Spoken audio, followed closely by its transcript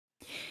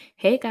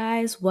Hey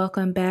guys,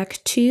 welcome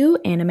back to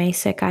Anime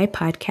Sekai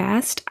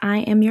Podcast. I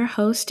am your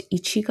host,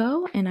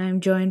 Ichigo, and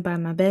I'm joined by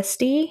my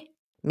bestie.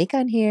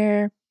 Mikan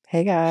here.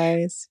 Hey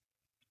guys.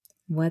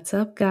 What's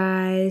up,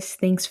 guys?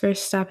 Thanks for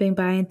stopping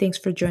by and thanks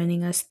for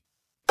joining us.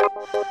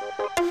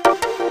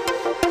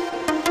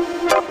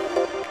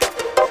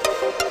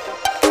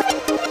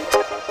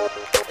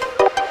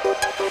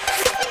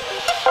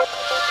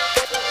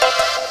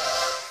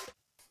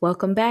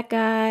 Welcome back,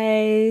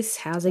 guys.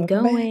 How's it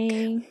Welcome back.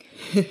 going?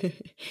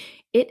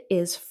 It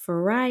is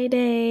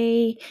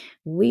Friday.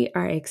 We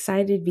are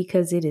excited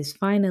because it is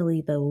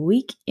finally the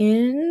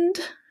weekend.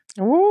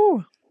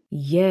 Ooh.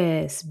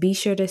 Yes, be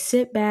sure to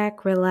sit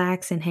back,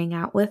 relax, and hang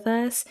out with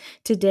us.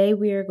 Today,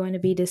 we are going to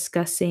be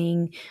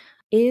discussing,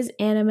 is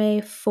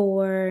anime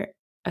for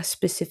a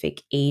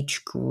specific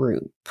age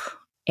group?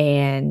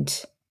 And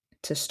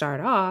to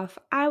start off,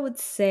 I would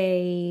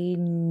say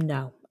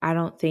no. I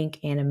don't think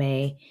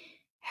anime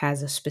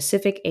has a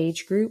specific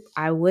age group.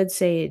 I would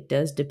say it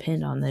does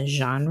depend on the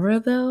genre,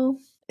 though,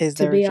 Is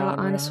to there a be all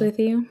honest genre? with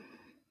you.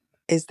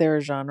 Is there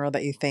a genre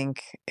that you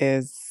think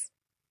is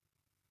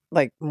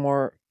like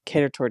more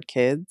catered toward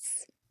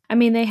kids? I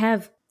mean, they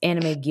have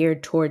anime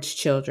geared towards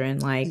children,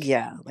 like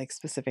Yeah, like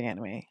specific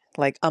anime.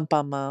 Like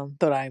Anpanman,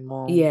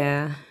 Doraemon,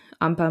 yeah,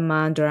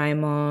 Anpanman,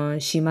 Doraemon,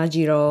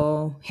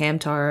 Shimajiro,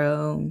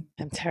 Hamtaro.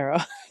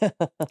 Hamtaro.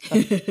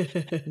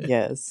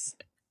 Yes.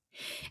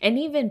 And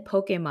even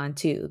Pokemon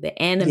too.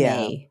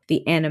 Yeah.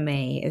 The anime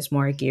is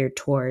more geared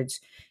towards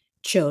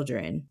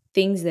children.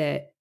 Things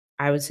that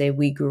I would say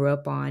we grew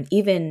up on.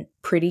 Even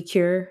Pretty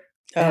Cure,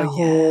 Oh that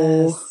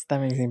whole yes. That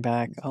brings me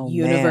back. Oh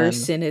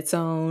universe man. in its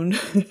own.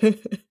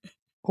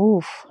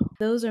 Oof.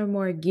 Those are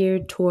more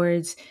geared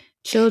towards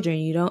children.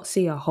 You don't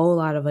see a whole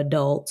lot of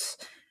adults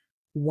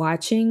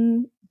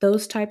watching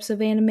those types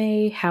of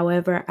anime.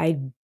 However, I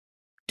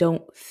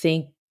don't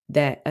think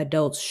that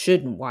adults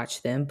shouldn't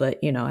watch them, but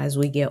as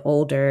we get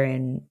older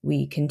and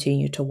we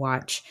continue to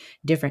watch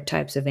different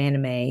types of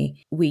anime,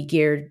 we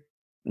gear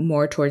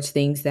more towards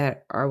things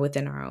that are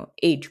within our own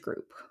age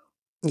group.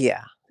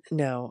 Yeah.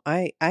 No,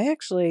 I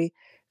actually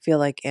feel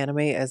like anime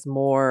is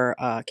more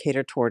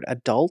catered toward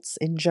adults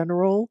in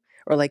general,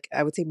 or like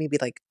I would say maybe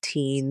like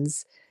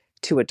teens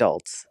to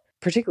adults,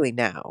 particularly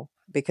now,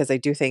 because I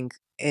do think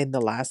in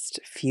the last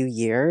few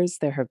years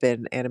there have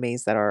been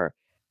animes that are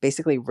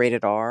basically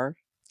rated R,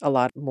 a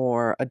lot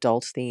more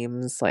adult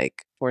themes,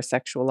 like more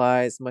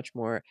sexualized, much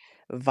more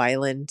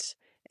violent,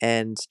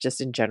 and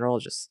just in general,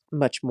 just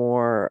much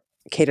more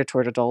catered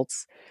toward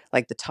adults,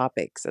 like the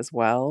topics as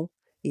well,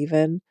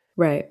 even.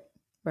 Right.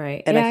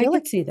 Right. And I Yeah, I feel can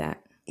like see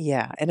that.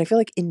 yeah, and I feel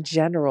like in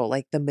general,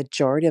 like the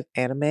majority of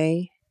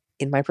anime,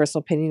 in my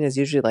personal opinion, is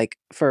usually like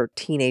for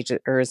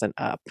teenagers and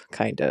up,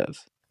 kind of.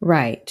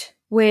 Right.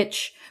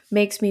 Which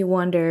makes me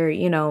wonder,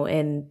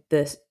 in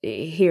this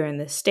here in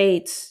the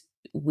States,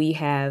 we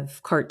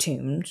have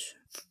cartoons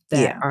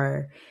that Yeah.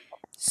 are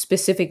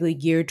specifically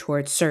geared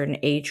towards certain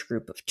age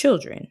group of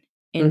children.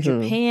 In Mhm.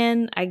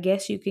 Japan, I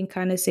guess you can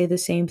kind of say the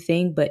same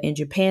thing, but in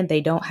Japan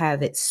they don't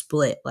have it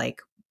split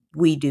like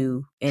we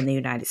do in the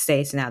United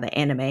States. Now the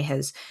anime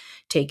has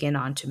taken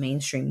on to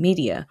mainstream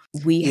media.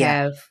 We Yeah.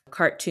 have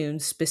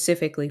cartoons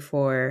specifically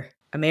for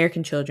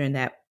American children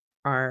that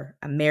are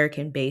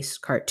American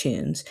based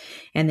cartoons.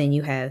 And then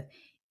you have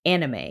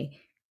anime,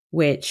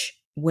 which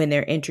when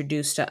they're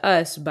introduced to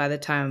us, by the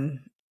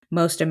time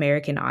most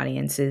American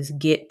audiences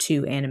get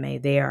to anime,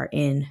 they are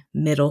in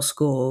middle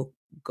school,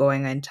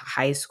 going into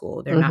high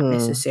school. They're not Mhm.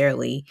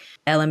 necessarily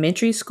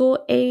elementary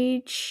school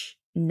age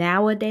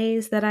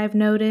nowadays that I've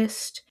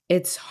noticed.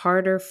 It's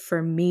harder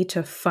for me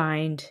to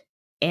find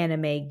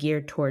anime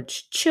geared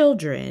towards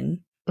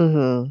children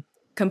Mhm.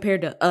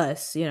 compared to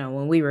us.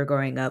 When we were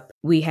growing up,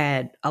 we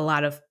had a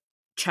lot of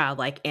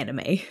childlike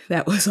anime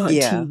that was on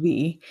Yeah.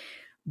 TV,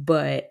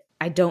 but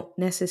I don't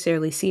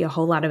necessarily see a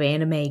whole lot of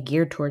anime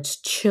geared towards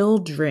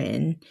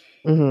children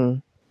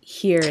Mhm.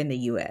 here in the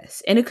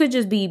US. And it could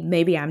just be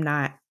maybe I'm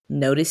not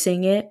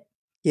noticing it.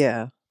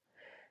 Yeah.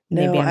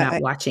 No, Maybe I'm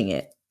not watching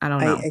it. I don't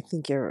know. I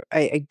think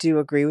I do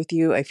agree with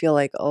you. I feel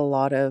like a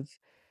lot of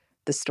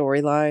the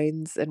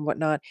storylines and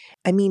whatnot.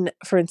 I mean,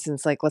 for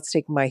instance, like let's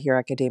take My Hero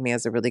Academia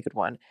as a really good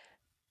one.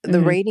 The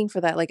Mhm. rating for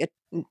that, like a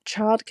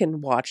child can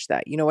watch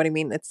that. You know what I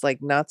mean? It's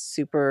like not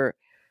super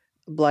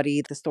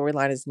bloody. The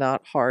storyline is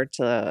not hard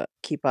to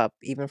keep up,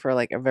 even for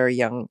like a very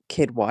young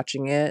kid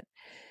watching it.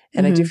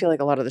 And I do Mhm. feel like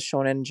a lot of the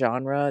shonen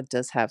genre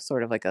does have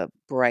sort of like a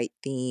bright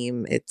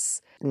theme.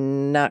 It's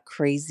not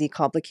crazy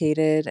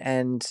complicated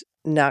and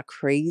not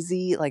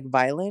crazy like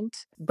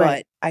violent.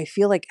 Right. But I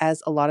feel like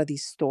as a lot of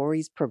these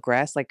stories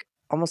progress, like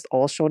almost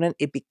all shonen,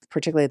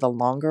 particularly the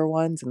longer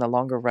ones and the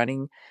longer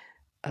running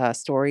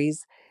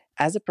stories,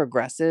 as it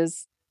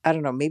progresses, I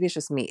don't know, maybe it's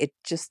just me. It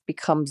just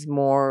becomes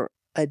more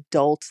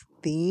adult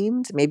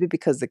themed, maybe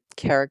because the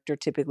character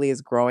typically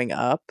is growing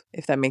up,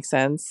 if that makes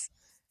sense.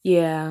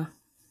 Yeah.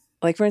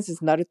 Like, for instance,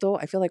 Naruto,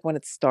 I feel like when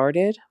it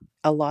started,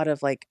 a lot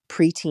of, like,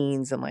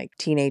 preteens and, like,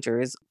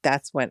 teenagers,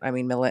 that's when I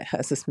mean,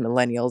 us as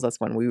millennials, that's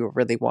when we were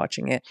really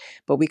watching it,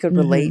 but we could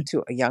relate Mhm.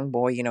 to a young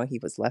boy, he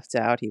was left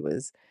out, he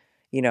was,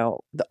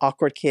 the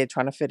awkward kid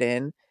trying to fit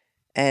in,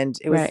 and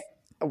it Right. was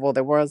well,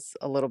 there was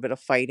a little bit of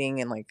fighting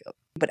and, like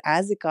but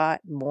as it got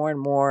more and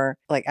more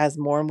like, as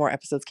more and more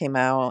episodes came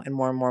out and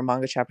more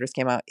manga chapters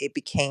came out, it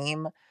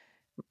became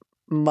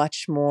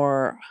much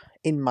more,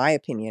 in my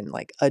opinion,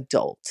 like,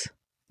 adult.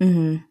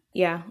 Mhm.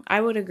 Yeah,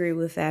 I would agree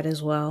with that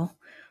as well.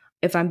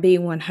 If I'm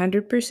being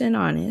 100%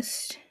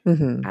 honest,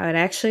 Mhm. I would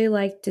actually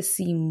like to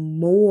see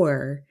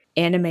more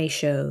anime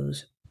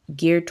shows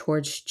geared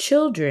towards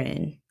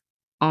children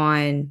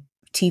on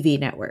TV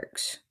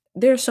networks.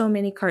 There are so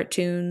many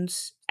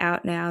cartoons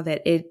out now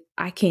that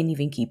I can't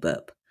even keep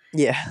up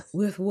Yeah.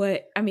 with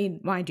what I mean,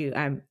 mind you,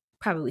 I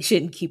probably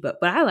shouldn't keep up,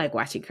 but I like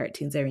watching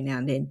cartoons every now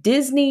and then.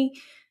 Disney,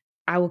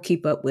 I will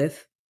keep up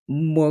with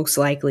most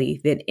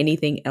likely than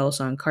anything else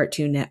on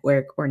Cartoon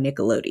Network or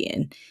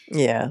Nickelodeon.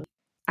 Yeah.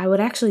 I would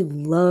actually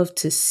love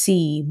to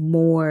see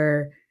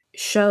more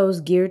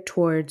shows geared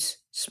towards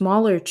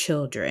smaller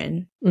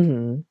children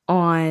Mhm.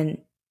 on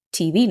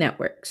TV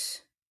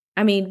networks.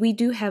 I mean, we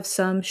do have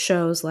some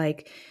shows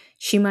like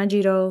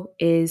Shimajiro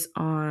is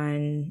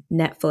on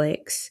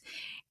Netflix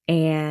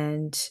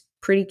and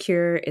Pretty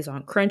Cure is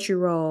on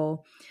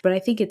Crunchyroll, but I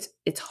think it's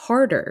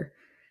harder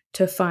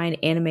to find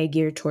anime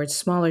geared towards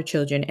smaller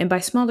children. And by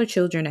smaller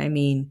children, I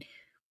mean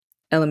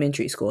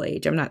elementary school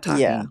age. I'm not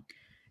Yeah. talking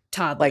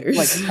Like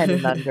toddlers. 10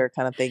 and under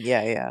kinda thing.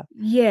 Yeah, yeah.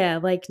 Yeah,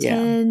 like Yeah.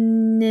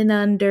 10 and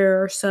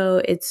under or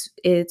so.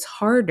 It's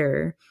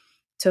harder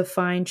to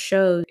find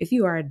shows if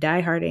you are a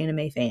diehard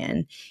anime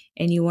fan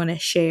and you want to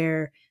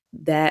share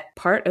that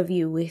part of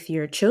you with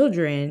your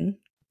children.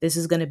 This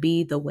is going to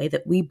be the way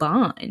that we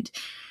bond.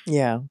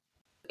 Yeah.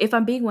 If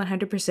I'm being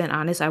 100%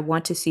 honest, I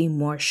want to see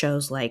more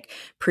shows like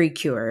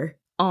Precure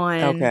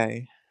on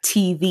Okay.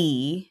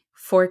 TV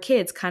for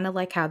kids, kind of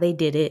like how they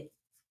did it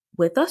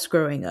with us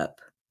growing up.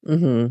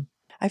 Mhm.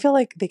 I feel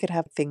like they could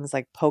have things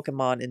like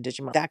Pokemon and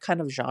Digimon, that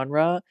kind of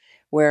genre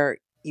where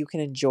you can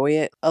enjoy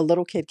it. A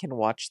little kid can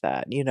watch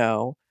that?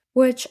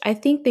 Which I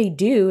think they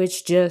do.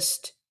 It's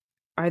just,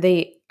 are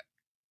they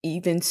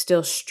even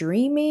still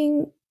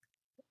streaming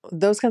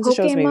Those kinds of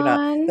shows, maybe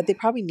not, Pokemon? but they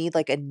probably need,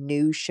 like, a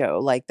new show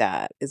like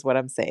that, is what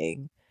I'm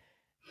saying,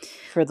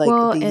 for, like,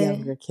 Well, the and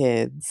younger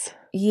kids.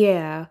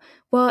 yeah.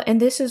 Well, and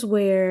this is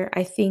where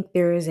I think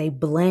there is a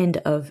blend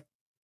of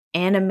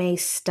anime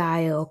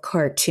style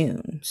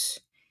cartoons.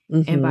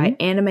 And by Mhm.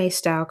 anime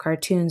style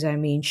cartoons, I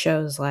mean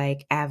shows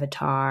like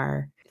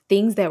Avatar,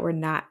 things that were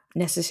not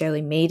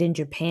necessarily made in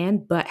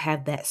Japan, but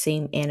have that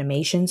same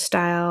animation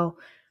style.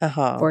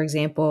 Uh-huh. For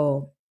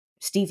example,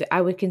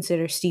 I would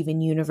consider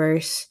Steven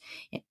Universe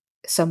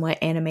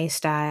somewhat anime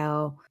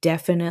style.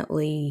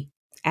 Definitely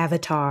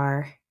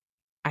Avatar.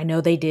 I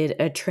know they did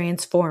a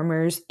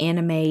Transformers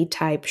anime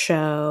type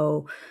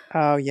show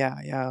Oh, yeah,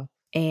 yeah.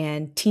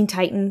 and Teen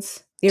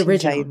Titans, the Teen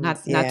original,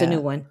 Titans, not the new yeah.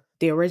 one,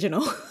 the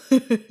original.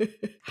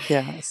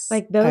 Yes,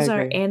 Like I those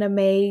are agree.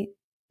 anime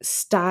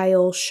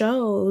style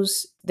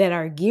shows that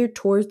are geared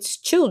towards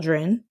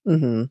children.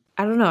 Mhm.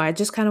 I don't know, I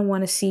just kind of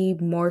want to see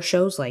more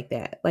shows like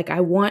that. Like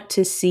I want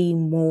to see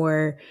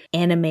more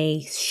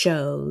anime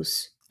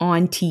shows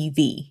on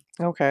TV.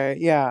 Okay,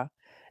 yeah.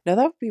 No,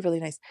 that would be really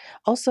nice.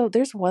 Also,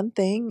 there's one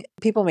thing,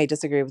 people may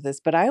disagree with this,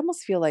 but I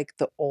almost feel like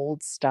the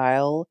old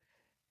style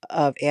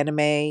of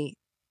anime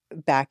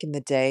back in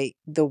the day,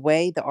 the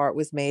way the art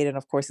was made, and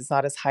of course it's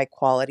not as high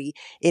quality,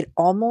 it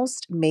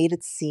almost made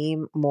it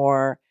seem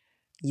more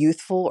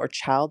youthful or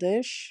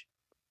childish.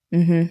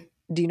 Mhm.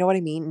 Do you know what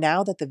I mean?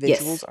 Now that the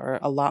visuals Yes. are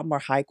a lot more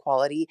high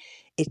quality,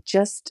 it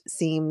just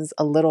seems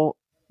a little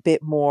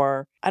bit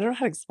more, I don't know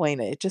how to explain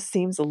it. It just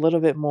seems a little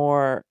bit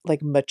more,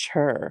 like,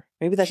 mature.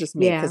 Maybe that's just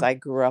me because Yeah. I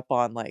grew up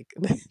on, like,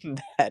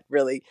 that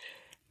really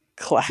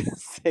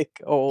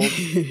classic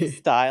old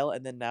style,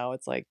 and then now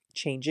it's, like,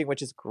 changing,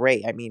 which is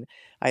great. I mean,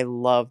 I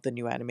love the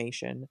new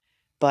animation,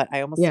 but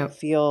I almost Yeah.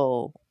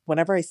 feel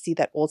whenever I see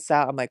that old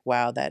style, I'm like,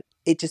 "Wow, that"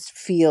 it just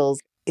feels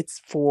it's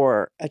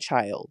for a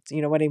child.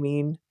 You know what I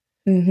mean?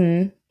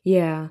 Mhm.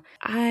 Yeah.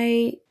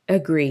 I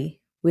agree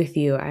with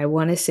you. I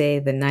wanna say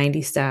the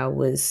 '90s style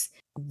was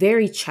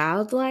very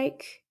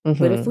childlike,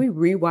 but if Mhm. we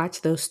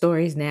rewatch those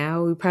stories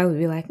now, we'd probably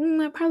be like,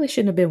 I probably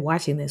shouldn't have been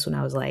watching this when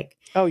I was, like,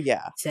 Oh,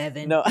 yeah.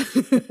 7." No, I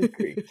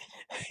agree.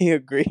 I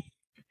agree.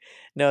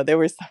 No, there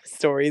were some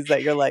stories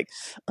that you're like,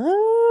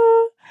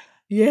 "Uh,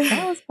 Yeah.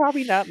 that was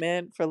probably not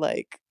meant for,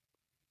 like,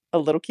 a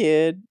little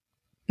kid."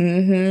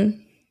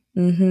 Mhm.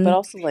 But Mhm.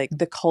 also, like,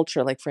 the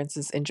culture, like, for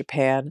instance, in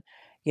Japan,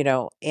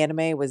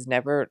 anime was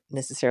never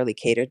necessarily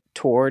catered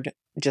toward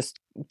just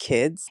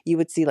kids. You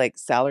would see, like,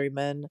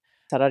 salarymen,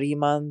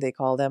 sarariman, they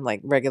call them,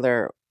 like,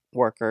 regular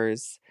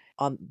workers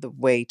on the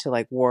way to,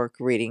 like, work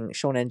reading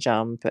Shonen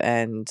Jump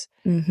and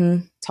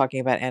Mhm. talking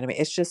about anime.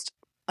 It's just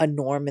a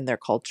norm in their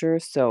culture,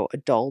 so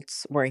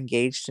adults were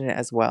engaged in it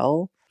as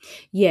well.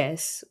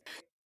 Yes.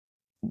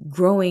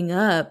 Growing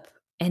up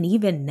And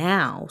even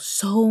now,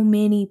 so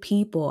many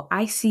people,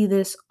 I see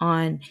this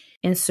on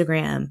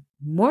Instagram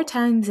more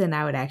times than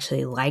I would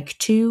actually like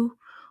to,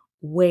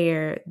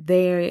 where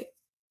they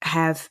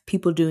have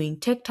people doing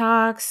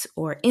TikToks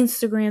or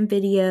Instagram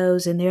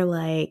videos and they're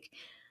like,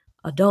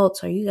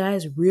 adults, are you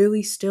guys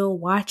really still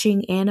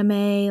watching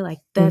anime? Like,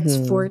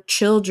 that's for Mhm.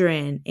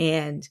 children.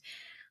 And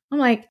I'm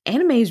like,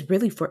 anime is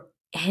really for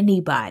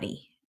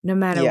anybody, no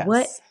matter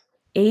what Yes.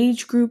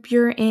 age group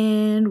you're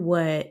in,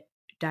 what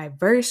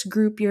diverse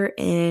group you're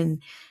in.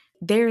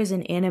 There is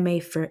an anime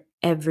for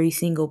every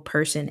single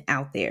person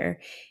out there.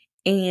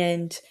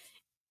 And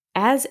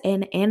as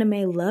an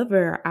anime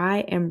lover,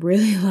 I am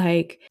really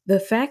like the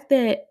fact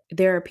that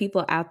there are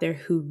people out there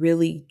who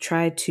really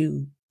try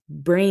to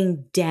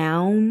bring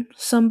down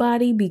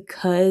somebody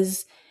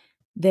because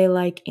they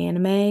like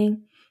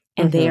anime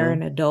and they are Mhm.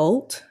 an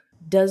adult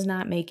does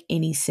not make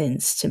any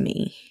sense to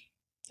me.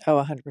 Oh,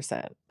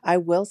 100%. I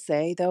will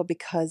say though,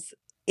 because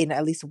in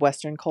at least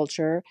Western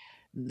culture,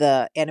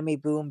 the anime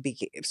boom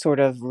sort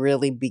of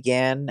really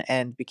began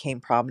and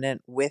became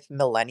prominent with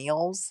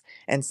millennials.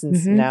 And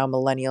since Mhm. now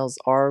millennials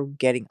are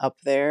getting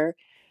up there,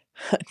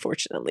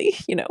 unfortunately,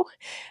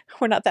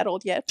 we're not that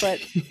old yet, but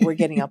we're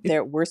getting up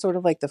there. We're sort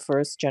of like the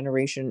first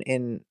generation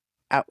in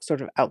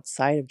sort of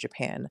outside of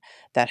Japan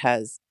that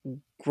has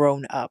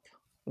grown up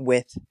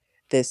with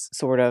this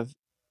sort of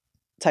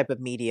type of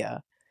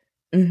media,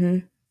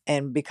 Mhm.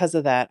 and because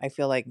of that, I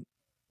feel like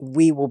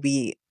we will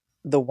be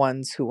the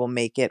ones who will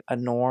make it a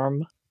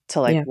norm to,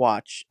 like, Yeah.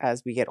 watch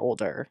as we get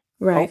older,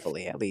 Right.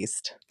 hopefully, at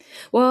least.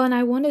 Well, and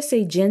I want to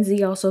say Gen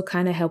Z also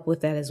kind of helped with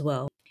that as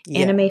well.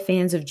 Yeah. Anime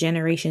fans of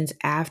generations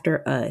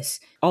after us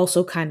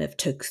also kind of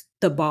took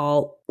the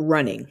ball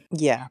running.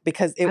 Yeah,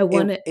 because it I it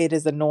want to it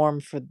is a norm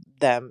for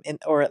them in,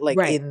 or, like,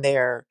 right. in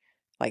their,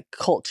 like,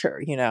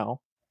 culture, you know?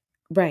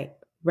 Right,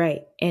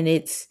 right. And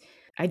it's,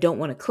 I don't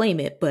want to claim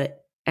it,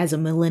 but as a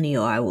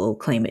millennial, I will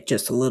claim it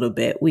just a little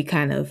bit. We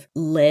kind of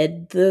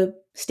led the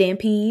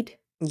stampede,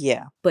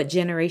 Yeah. but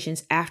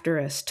generations after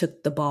us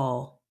took the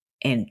ball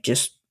and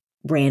just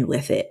ran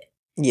with it.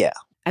 Yeah.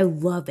 I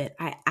love it.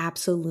 I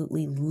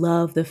absolutely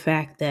love the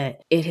fact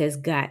that it has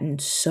gotten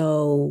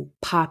so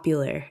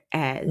popular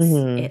as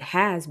Mhm. it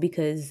has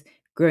because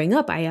growing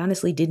up, I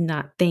honestly did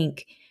not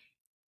think,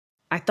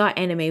 I thought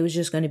anime was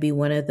just going to be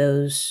one of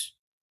those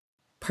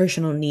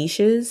personal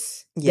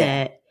niches Yeah.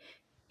 that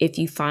if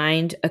you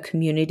find a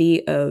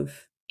community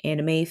of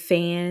anime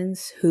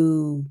fans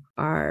who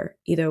are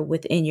either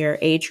within your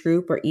age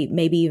group or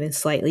maybe even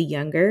slightly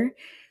younger,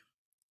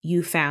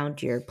 you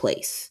found your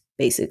place,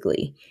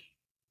 basically.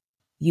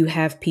 You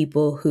have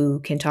people who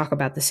can talk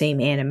about the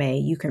same anime.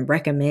 You can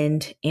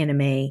recommend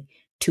anime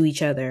to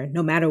each other,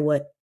 no matter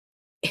what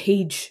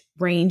age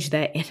range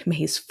that anime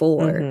is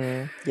for,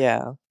 Mhm.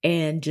 Yeah.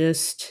 and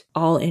just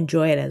all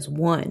enjoy it as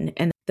one.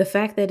 And the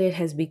fact that it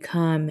has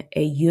become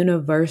a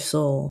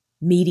universal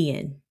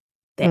median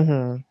that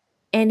Mhm.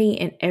 any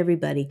and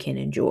everybody can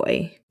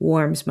enjoy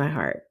warms my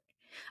heart.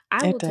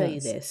 I It will tell you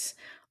does. this.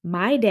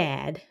 My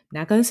dad,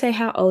 not going to say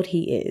how old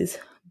he is,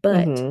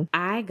 but Mhm.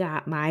 I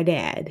got my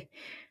dad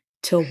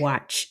to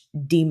watch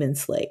Demon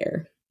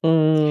Slayer.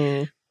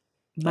 Mm.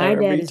 I My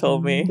remember dad you is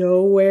told me.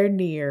 nowhere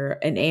near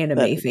an That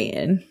anime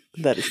fan.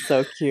 that is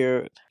so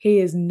cute. He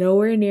is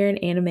nowhere near an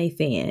anime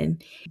fan.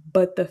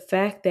 But the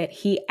fact that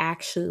he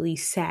actually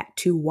sat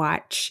to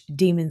watch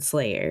Demon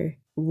Slayer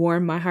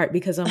warmed my heart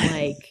because I'm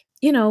like,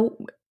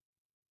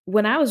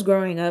 when I was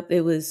growing up,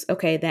 it was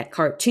okay, that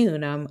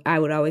cartoon. I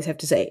would always have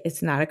to say,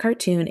 it's not a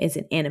cartoon, it's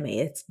an anime.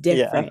 It's Yeah.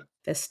 different.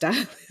 The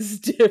style is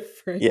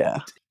different. Yeah.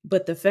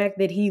 But the fact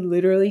that he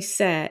literally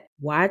sat,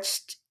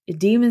 watched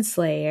Demon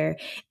Slayer,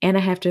 and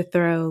I have to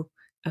throw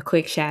a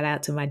quick shout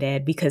out to my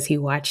dad because he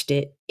watched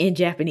it in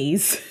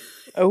Japanese,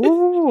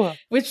 Ooh.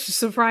 which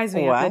surprised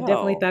me.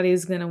 Definitely Wow. thought he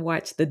was going to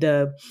watch the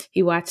dub.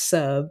 He watched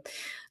sub.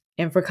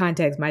 And for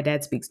context, my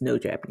dad speaks no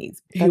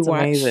Japanese. He That's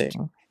watched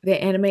amazing.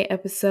 the anime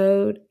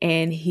episode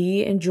and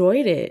he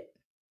enjoyed it.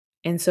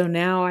 And so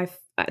now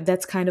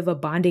that's kind of a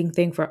bonding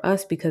thing for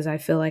us because I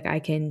feel like I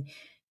can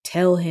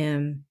tell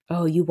him,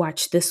 "Oh, you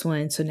watched this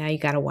one, so now you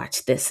got to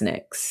watch this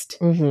next."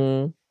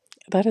 Mhm.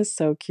 That is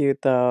so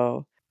cute,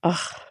 though. Ugh,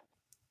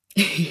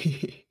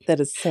 that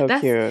is so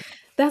that's cute.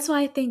 that's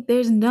why I think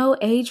there's no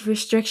age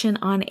restriction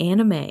on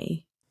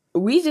anime.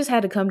 We just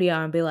had to come to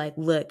y'all and be like,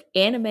 "Look,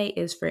 anime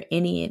is for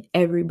any and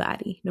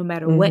everybody, no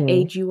matter what Mhm.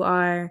 age you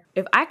are."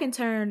 If I can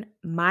turn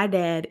my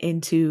dad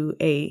into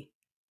a,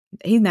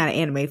 he's not an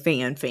anime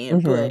fan,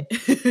 but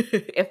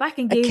Mhm. if I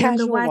can A get him to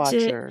casual watch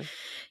it, watcher.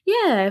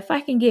 yeah, if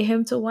I can get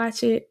him to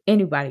watch it,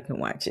 anybody can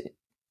watch it.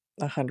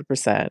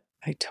 100%.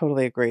 I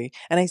totally agree.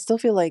 And I still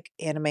feel like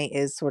anime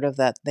is sort of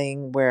that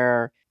thing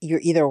where you're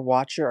either a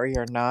watcher or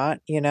you're not,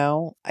 you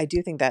know? I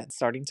do think that's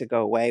starting to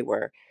go away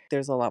where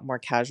there's a lot more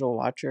casual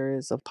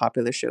watchers of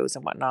popular shows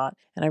and whatnot.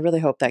 And I really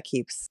hope that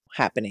keeps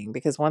happening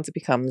because once it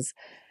becomes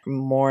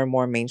more and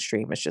more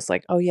mainstream, it's just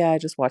like, oh yeah, I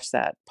just watched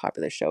that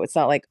popular show. It's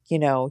not like,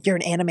 you're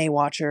an anime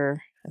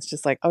watcher. It's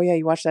just like, oh yeah,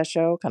 you watched that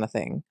show kind of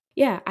thing.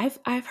 Yeah,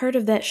 I've heard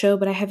of that show,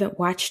 but I haven't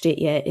watched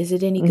it yet. Is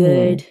it any Mhm.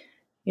 good?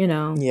 You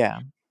know, Yeah,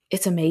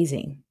 it's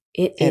amazing.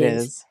 It it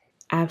is is.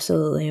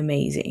 absolutely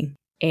amazing.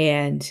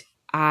 And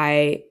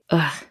I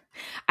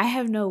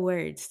have no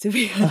words, to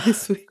be Ugh,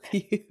 honest with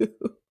you.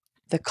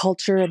 the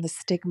culture and the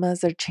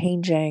stigmas are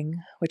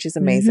changing, which is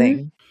Hmm.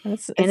 amazing. And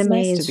it's Anime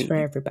nice to is for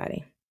be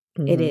everybody.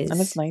 It and it's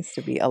is. nice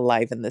to be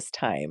alive in this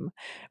time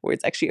where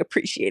it's actually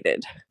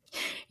appreciated.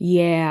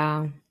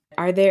 Yeah.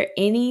 Are there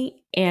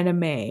any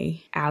anime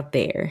out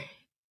there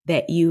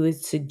that you would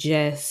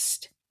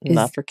suggest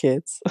Not is, for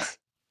kids.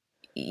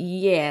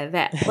 yeah,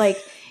 that like,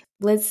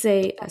 let's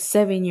say a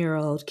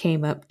 7-year-old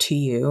came up to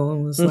you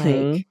and was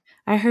Mhm. like,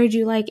 I heard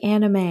you like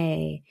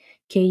anime.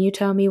 Can you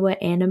tell me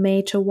what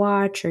anime to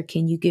watch, or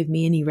can you give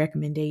me any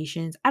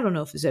recommendations? I don't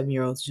know if a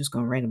 7-year-old is just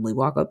going to randomly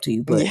walk up to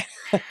you, but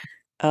Yeah.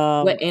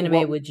 Um, what anime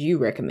what would you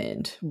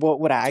recommend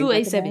what would I to a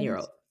recommend?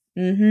 7-year-old?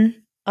 Mm-hmm.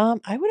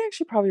 I would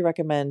actually probably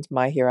recommend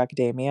My Hero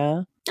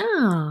Academia. I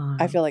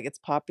Ah. feel like it's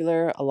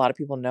popular, a lot of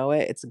people know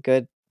it, it's a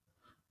good,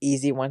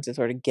 easy one to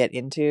sort of get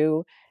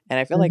into, and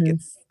I feel like Mm-hmm.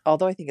 it's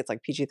although I think it's,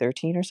 like,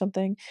 PG-13 or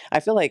something, I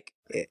feel like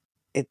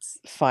it's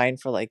fine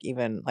for, like,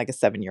 even, like, a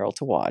seven-year-old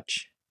to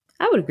watch,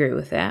 I would agree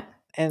with that.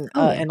 Oh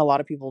yeah. and a lot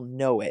of people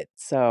know it,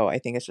 so I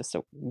think it's just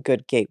a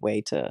good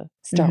gateway to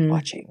start Mm-hmm.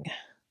 watching.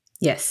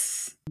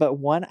 Yes. But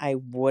one I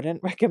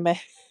wouldn't recommend,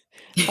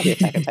 probably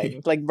Attack on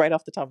Titan, like, right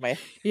off the top of my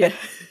Yeah.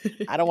 head.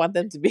 I don't want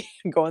them to be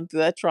going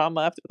through that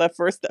trauma after that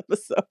first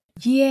episode.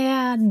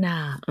 Yeah,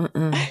 nah,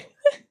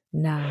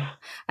 nah.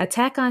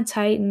 Attack on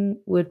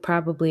Titan would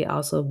probably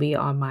also be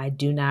on my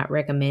do not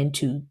recommend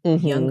to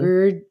Mhm.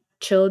 younger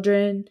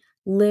children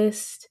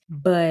list,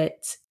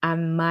 but I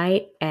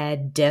might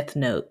add Death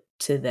Note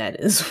to that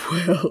as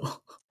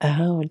well.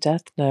 Oh,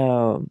 Death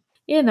Note.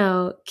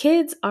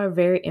 Kids are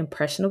very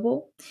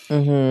impressionable.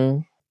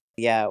 Mhm.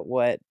 Yeah,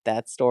 what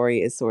that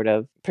story is sort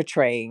of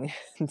portraying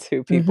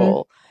to Mhm.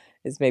 people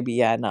is maybe,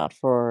 yeah, not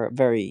for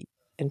very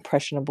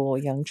impressionable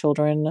young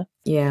children.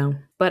 Yeah,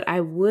 but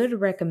I would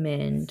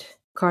recommend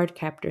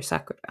Cardcaptor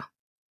Sakura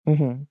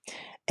Mhm.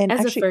 And as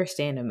a actually, first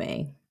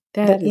anime.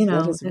 That, that is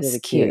that's really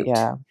cute, cute.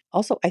 yeah.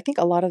 Also, I think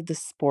a lot of the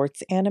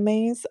sports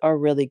animes are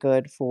really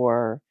good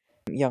for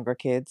younger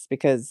kids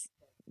because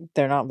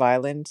they're not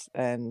violent,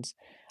 and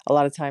a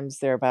lot of times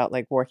they're about,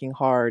 like, working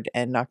hard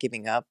and not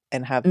giving up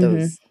and have Mhm.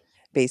 those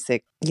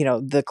basic,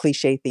 the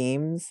cliche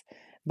themes,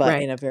 but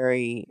Right. in a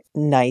very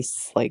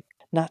nice, like,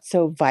 not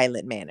so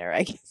violent manner,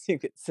 I guess you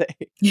could say.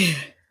 Yeah.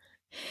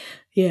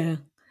 Yeah.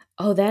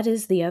 Oh, that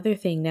is the other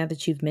thing now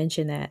that you've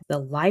mentioned that, the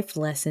life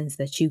lessons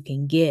that you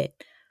can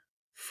get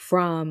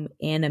from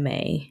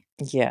anime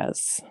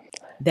Yes.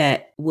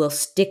 that will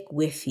stick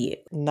with you,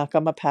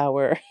 Nakama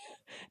power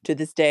to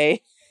this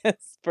day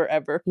has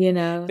forever you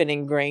know? been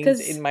ingrained in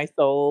Because my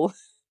soul.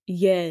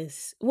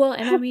 yes. Well,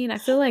 and I mean, I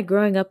feel like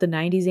growing up the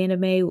 90s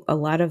anime, a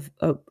lot of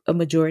a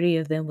majority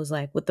of them was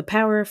like, with the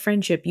power of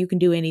friendship, you can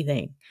do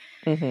anything,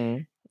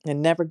 Mhm.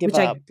 And never give which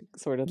up I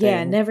sort of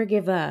yeah, thing. never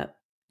give up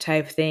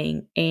type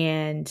thing.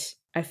 And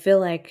I feel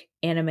like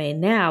anime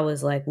now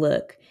is like,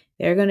 look,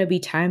 there are going to be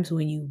times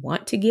when you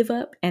want to give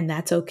up, and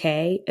that's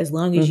okay as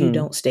long as you Mhm.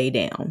 don't stay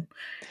down.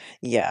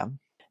 Yeah.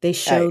 They I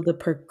show the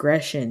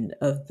progression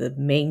of the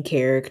main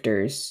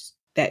characters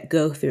that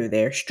go through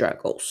their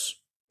struggles.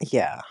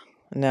 Yeah.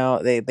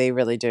 No, they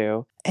really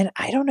do. And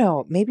I don't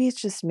know, maybe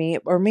it's just me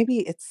or maybe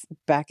it's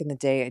back in the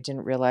day I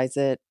didn't realize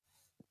it,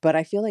 but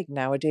I feel like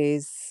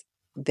nowadays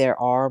there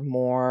are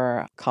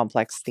more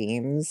complex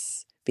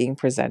themes being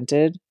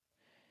presented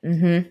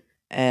Hmm.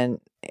 and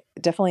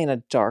definitely in a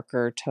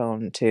darker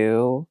tone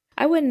too.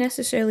 I wouldn't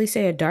necessarily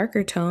say a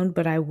darker tone,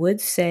 but I would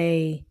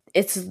say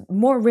it's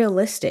more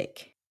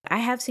realistic. I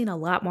have seen a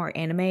lot more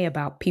anime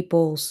about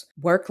people's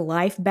work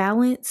life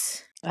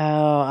balance Oh,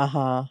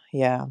 uh-huh.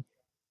 Yeah.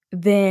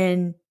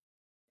 than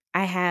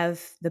I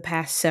have the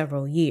past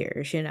several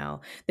years,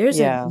 There's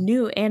a Yeah.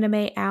 new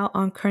anime out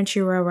on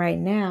Crunchyroll right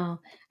now.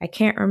 I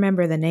can't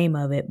remember the name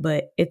of it,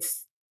 but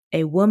it's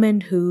a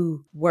woman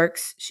who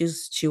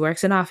she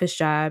works an office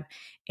job,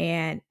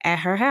 and at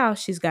her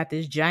house she's got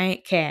this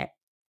giant cat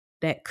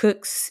that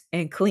cooks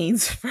and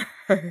cleans for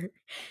her.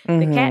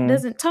 The cat Mhm.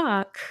 doesn't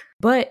talk,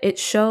 but it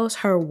shows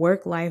her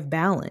work-life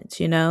balance,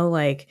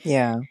 like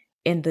Yeah.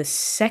 in the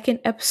second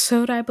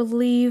episode, I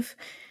believe,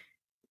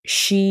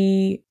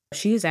 she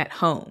is at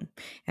home,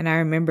 and I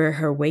remember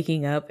her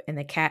waking up and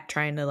the cat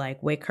trying to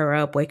like wake her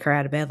up, wake her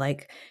out of bed,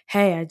 like,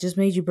 hey, I just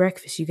made you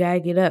breakfast, you gotta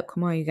get up,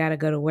 come on, you gotta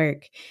go to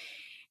work.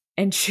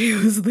 And she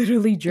was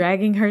literally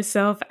dragging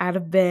herself out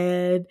of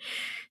bed.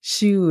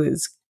 She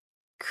was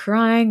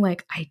crying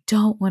like, I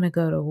don't want to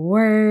go to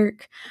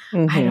work,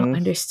 I don't Mhm.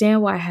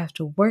 understand why I have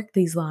to work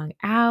these long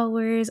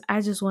hours, I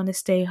just want to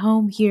stay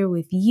home here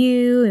with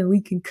you and we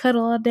can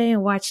cuddle all day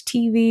and watch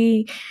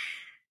TV.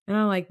 And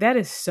I'm like, that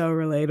is so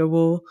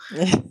relatable.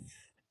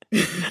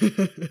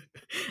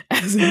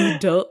 As an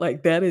adult,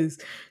 like that is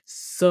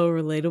so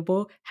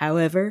relatable.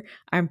 However,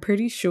 I'm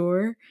pretty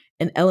sure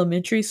an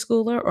elementary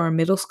schooler or a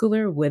middle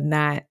schooler would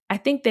not. I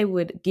think they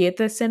would get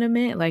the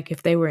sentiment like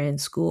if they were in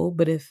school,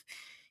 but if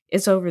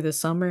it's over the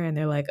summer and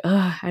they're like,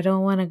 "Oh, I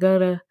don't want to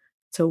go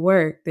to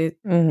work." They're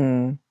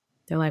Mhm.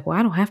 They're like, well,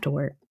 I don't have to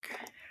work.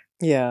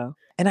 Yeah.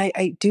 And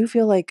I do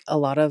feel like a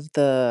lot of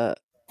the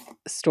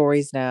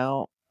stories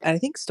now, and I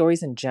think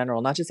stories in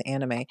general, not just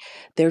anime,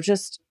 they're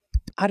just,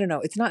 I don't know,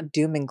 it's not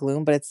doom and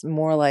gloom, but it's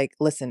more like,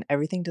 listen,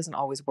 everything doesn't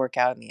always work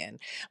out in the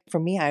end. For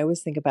me, I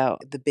always think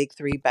about the big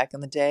three back in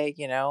the day,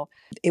 you know?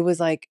 It was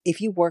like, if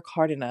you work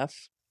hard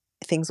enough,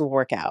 things will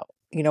work out.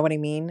 You know what I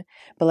mean?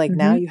 But like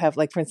now Hmm. you have,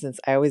 like, for instance,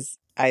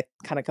 I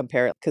kind of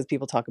compare it because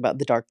people talk about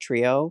the Dark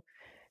Trio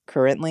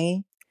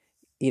currently.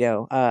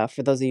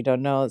 For those of you who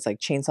don't know, it's like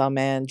Chainsaw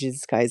Man,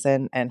 Jesus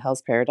Kaisen, and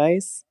Hell's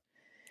Paradise.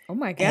 Oh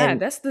my God, And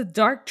that's the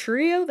Dark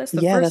Trio? That's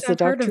the yeah, first that's the I've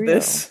Dark heard of Trio.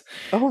 this.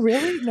 Oh,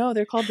 really? No,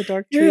 they're called the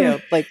Dark Yeah.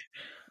 Trio. Like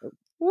I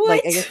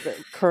What? guess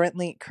the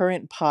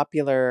current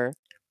popular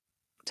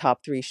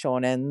top 3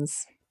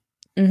 shonens,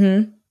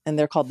 Hmm. and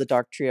they're called the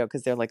Dark Trio because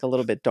 'cause they're, like, a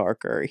little bit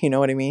darker, you know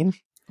what I mean?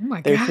 Oh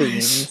my They're gosh.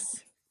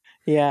 themes.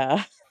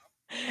 Yeah.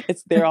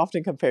 They're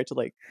often compared to,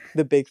 like,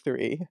 the big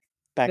 3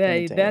 back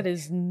in the That day.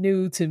 is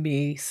new to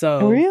me.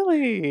 So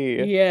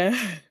Really? yeah.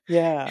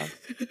 Yeah.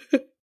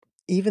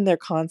 Even their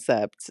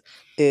concept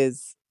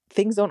is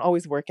things don't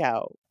always work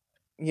out.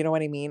 You know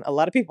what I mean? A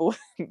lot of people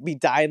be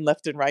dying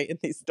left and right in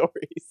these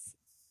stories.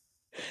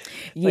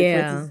 Like, for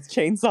Yeah. instance,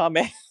 Chainsaw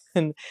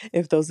Man,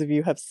 if those of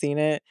you have seen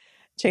it,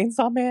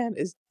 Chainsaw Man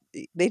is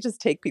they just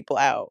take people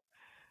out,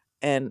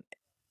 and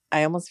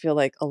I almost feel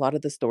like a lot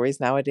of the stories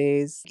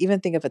nowadays, even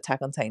think of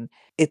Attack on Titan,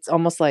 it's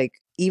almost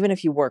like even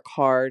if you work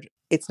hard,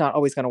 it's not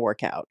always gonna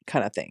work out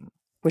kinda thing,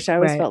 which I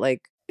always Right. felt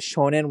like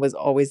shonen was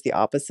always the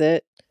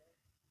opposite.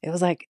 It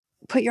was like,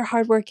 "Put your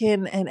hard work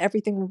in and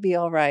everything will be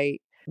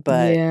alright,"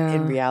 but in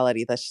Yeah.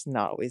 reality, that's just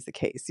not always the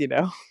case, you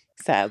know,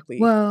 sadly.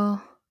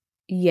 Well,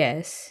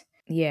 yes.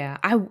 Yeah.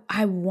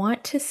 I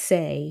want to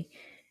say,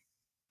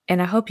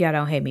 and I hope y'all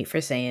don't hate me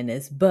for saying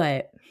this,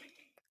 but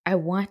I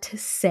want to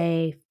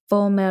say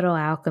Full Metal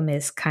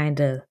Alchemist kind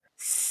of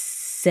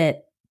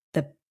set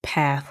the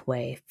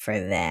pathway for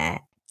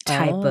that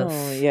type Oh,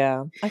 of,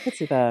 yeah, I could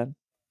see that.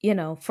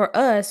 for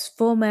us,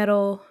 Full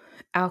Metal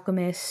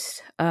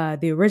Alchemist,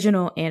 the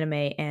original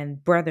anime,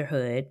 and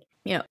Brotherhood,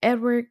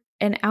 Edward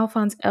and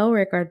Alphonse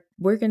Elric are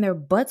working their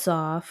butts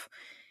off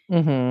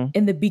Mhm.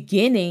 in the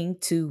beginning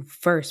to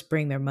first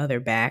bring their mother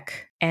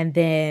back. And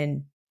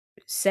then,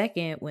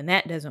 second, when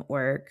that doesn't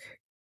work,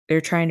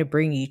 they're trying to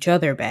bring each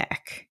other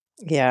back.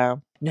 Yeah.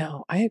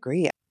 No, I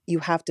agree. You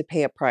have to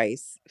pay a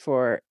price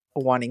for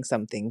wanting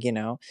something, you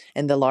know?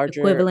 And the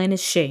larger Equivalent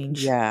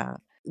exchange. yeah,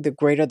 the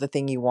greater the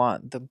thing you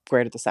want, the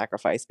greater the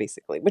sacrifice,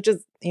 basically, which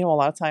is, a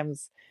lot of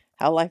times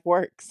how life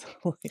works.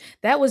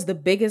 That was the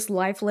biggest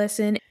life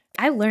lesson.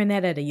 I learned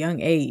that at a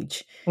young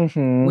age.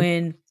 Mhm.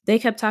 When they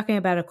kept talking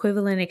about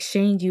equivalent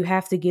exchange, you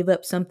have to give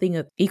up something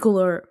of equal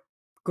or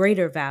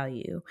greater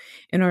value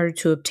in order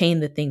to obtain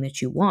the thing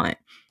that you want.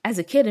 As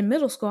a kid in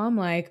middle school, I'm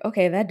like,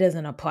 okay, that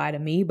doesn't apply to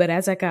me. But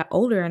as I got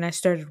older and I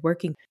started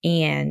working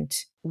and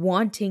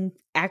wanting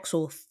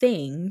actual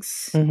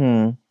things,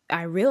 Mhm.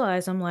 I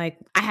realized I'm like,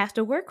 I have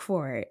to work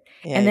for it.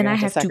 Yeah, And you're then gonna I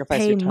have to have to sacrifice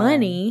pay your time.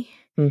 money.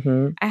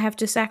 Mhm. I have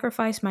to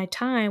sacrifice my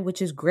time,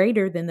 which is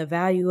greater than the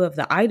value of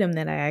the item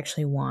that I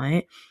actually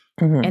want.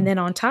 And Mhm. then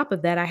on top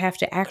of that, I have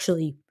to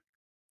actually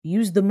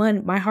use the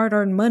money, my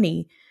hard-earned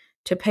money,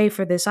 to pay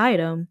for this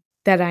item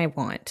that I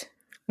want.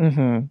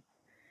 Mhm.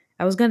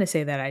 I was gonna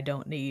say that I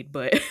don't need,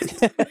 but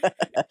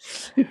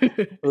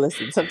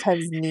Listen,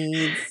 sometimes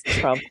needs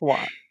trump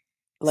want.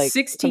 Like,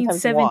 16, sometimes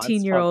wants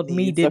 17 year trump old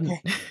me needs, didn't.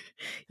 okay?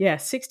 Yeah,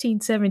 16,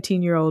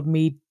 17-year-old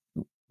me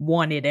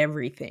wanted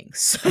everything.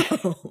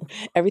 So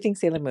Everything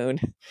Sailor Moon,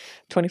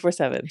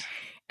 24/7.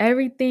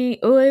 everything,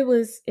 oh, it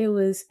was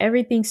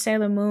everything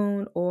Sailor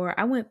Moon, or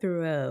I went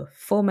through a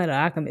Full Metal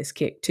Alchemist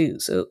kick too.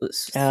 So it was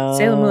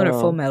Sailor Moon or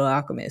Full Oh. Metal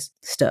Alchemist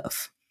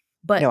stuff.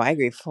 No, But I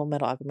agree. Full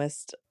Metal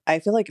Alchemist. I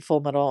feel like Full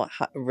Metal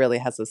really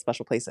has a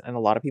special place in a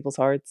lot of people's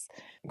hearts.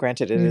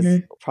 Granted, it is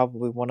mhm.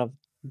 probably one of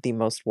the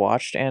most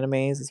watched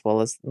animes, as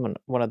well as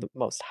one of the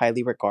most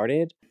highly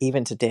regarded,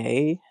 even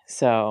today.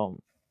 So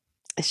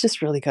it's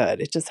just really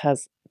good. It just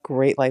has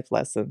great life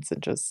lessons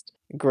and just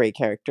great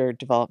character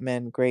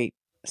development, great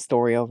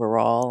story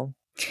overall.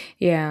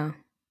 Yeah.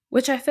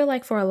 Which I feel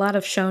like for a lot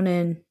of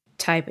shonen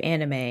type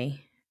anime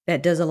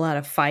that does a lot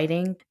of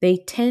fighting, they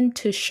tend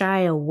to shy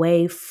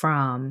away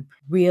from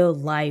real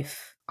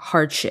life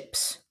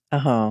hardships. Uh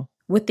huh.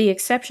 With the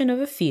exception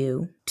of a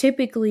few,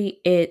 typically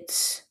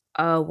it's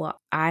well,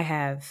 I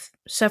have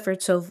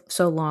suffered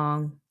so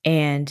long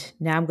and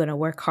now I'm going to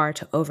work hard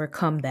to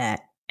overcome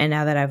that. And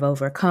now that I've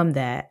overcome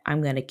that,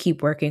 I'm going to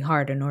keep working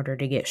hard in order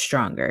to get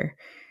stronger.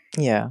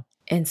 Yeah.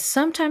 And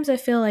sometimes I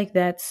feel like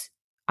that's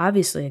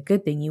obviously a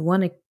good thing. You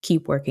want to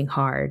keep working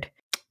hard.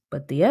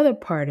 But the other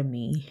part of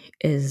me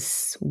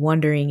is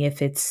wondering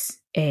if it's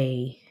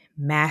a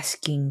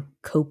masking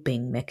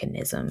coping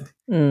mechanism.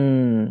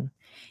 Mm.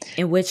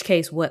 In which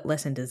case, what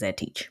lesson does that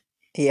teach?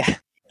 Yeah.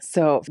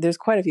 So there's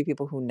quite a few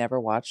people who never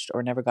watched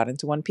or never got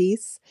into One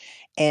Piece.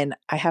 And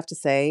I have to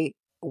say,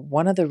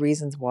 one of the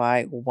reasons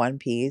why One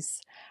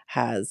Piece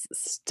has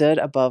stood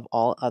above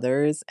all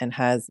others and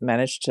has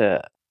managed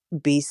to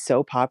be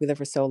so popular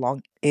for so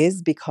long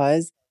is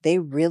because they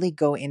really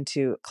go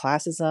into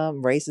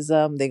classism,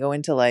 racism. They go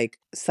into like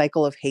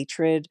cycle of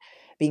hatred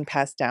being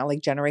passed down,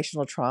 like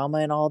generational trauma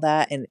and all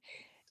that. And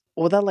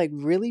well, that like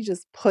really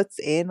just puts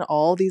in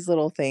all these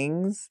little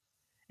things.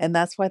 And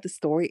that's why the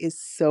story is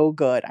so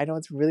good. I know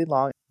it's really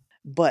long,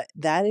 but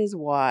that is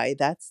why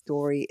that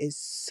story is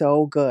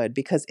so good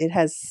because it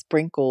has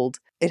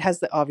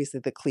the obviously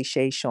the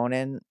cliche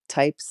shonen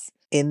types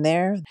in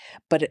there,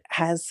 but it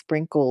has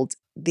sprinkled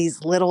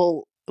these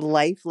little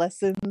life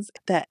lessons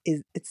that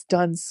is it's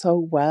done so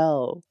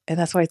well. And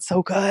that's why it's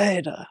so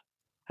good.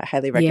 I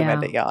highly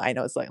recommend Yeah. it, y'all. I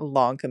know it's like a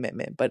long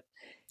commitment, but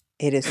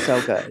it is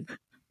so good.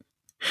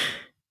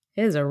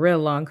 It is a real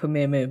long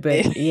commitment,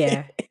 but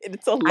yeah,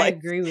 It's a I life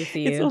agree with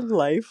it's a you.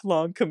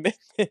 lifelong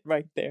commitment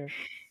right there.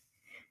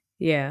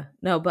 Yeah.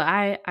 No, but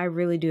I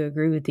really do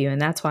agree with you,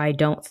 and that's why I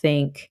don't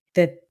think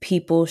that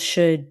people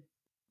should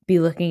be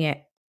looking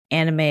at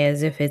anime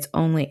as if it's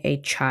only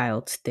a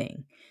child's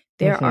thing.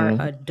 There are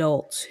Mhm.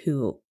 adults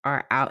who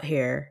are out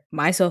here,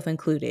 myself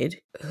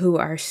included, who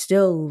are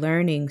still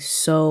learning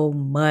so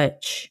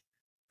much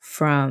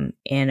from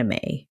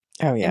anime.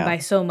 Oh, And yeah. by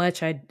so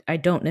much, I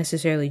don't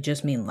necessarily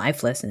just mean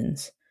life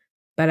lessons,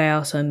 but I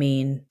also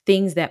mean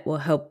things that will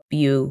help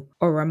you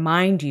or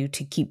remind you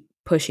to keep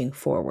pushing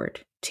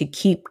forward, to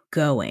keep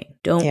going.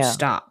 Don't Yeah.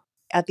 stop.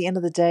 At the end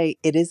of the day,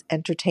 it is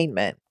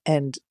entertainment,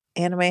 and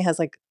anime has,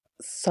 like,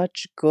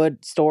 such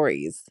good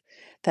stories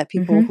that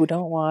people Hmm. who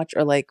don't watch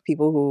or, like,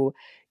 people who,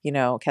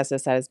 cast it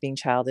aside as being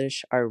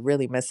childish are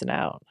really missing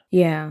out.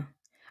 Yeah.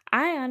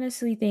 I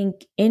honestly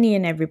think any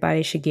and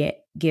everybody should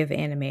give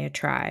anime a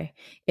try.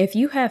 If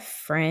you have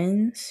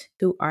friends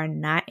who are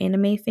not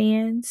anime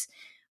fans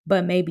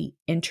but maybe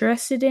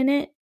interested in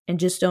it and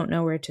just don't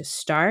know where to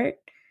start,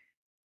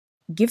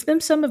 give them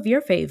some of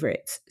your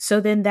favorites.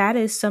 So then that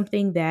is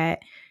something that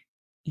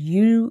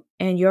you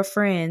and your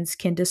friends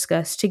can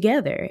discuss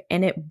together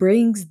and it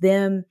brings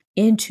them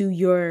into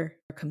your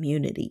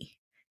community.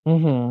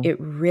 Mhm. It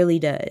really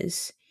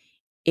does.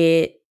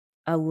 It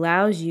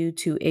allows you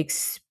to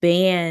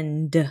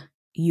expand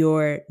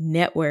your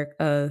network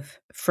of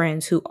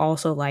friends who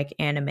also like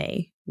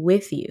anime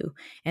with you.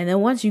 And then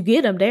once you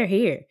get them, they're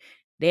here.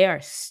 They are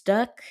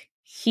stuck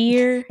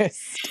here They're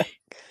stuck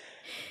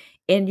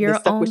in they your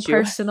stuck own with you.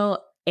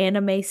 personal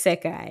anime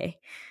sekai.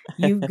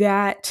 You've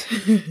got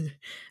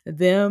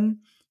them.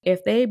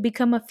 If they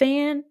become a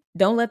fan,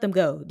 don't let them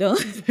go. Don't.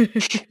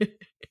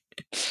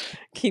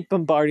 Keep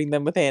bombarding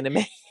them with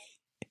anime.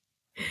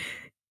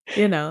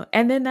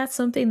 And then that's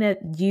something that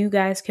you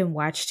guys can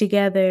watch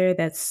together.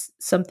 That's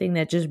something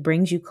that just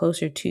brings you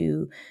closer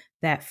to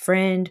that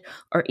friend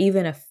or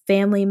even a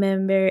family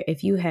member.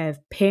 If you have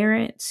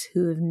parents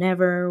who have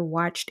never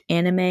watched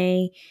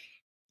anime,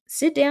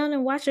 sit down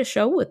and watch a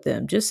show with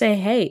them. Just say,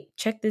 hey,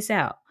 check this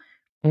out.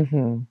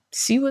 Mhm.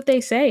 See what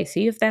they say.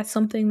 See if that's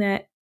something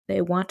that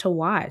they want to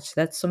watch.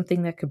 That's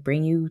something that could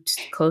bring you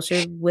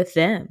closer with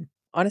them.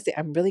 Honestly,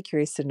 I'm really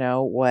curious to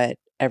know what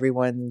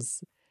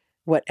everyone's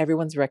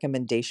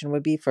recommendation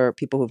would be for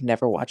people who've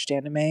never watched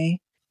anime.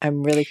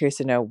 I'm really curious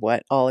to know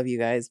what all of you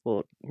guys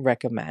will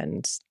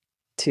recommend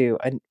to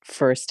a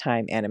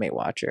first-time anime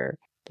watcher.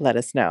 Let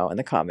us know in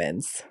the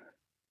comments.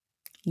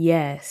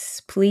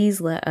 Yes,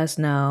 please let us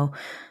know.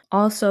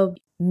 Also,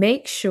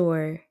 make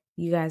sure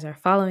you guys are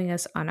following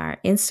us on our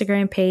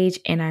Instagram page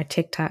and our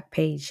TikTok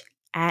page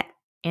at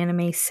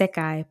Anime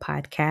Sekai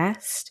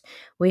Podcast.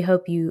 We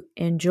hope you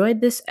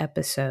enjoyed this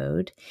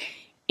episode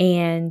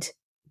and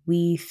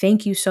we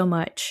thank you so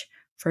much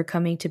for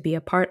coming to be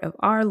a part of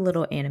our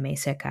little Anime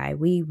Sekai.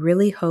 We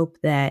really hope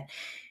that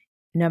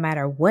no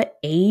matter what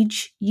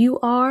age you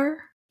are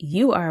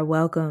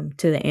welcome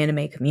to the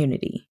anime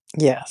community.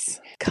 Yes.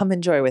 Come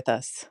enjoy with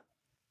us.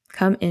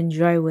 Come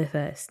enjoy with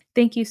us.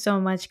 Thank you so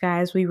much,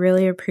 guys. We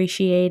really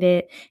appreciate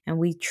it and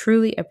we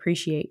truly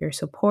appreciate your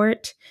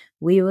support.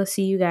 We will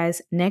see you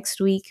guys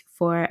next week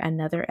for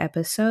another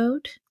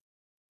episode.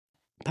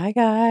 Bye,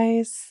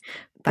 guys.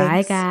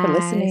 Bye, Thanks for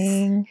guys.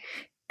 listening.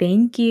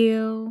 Thank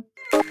you.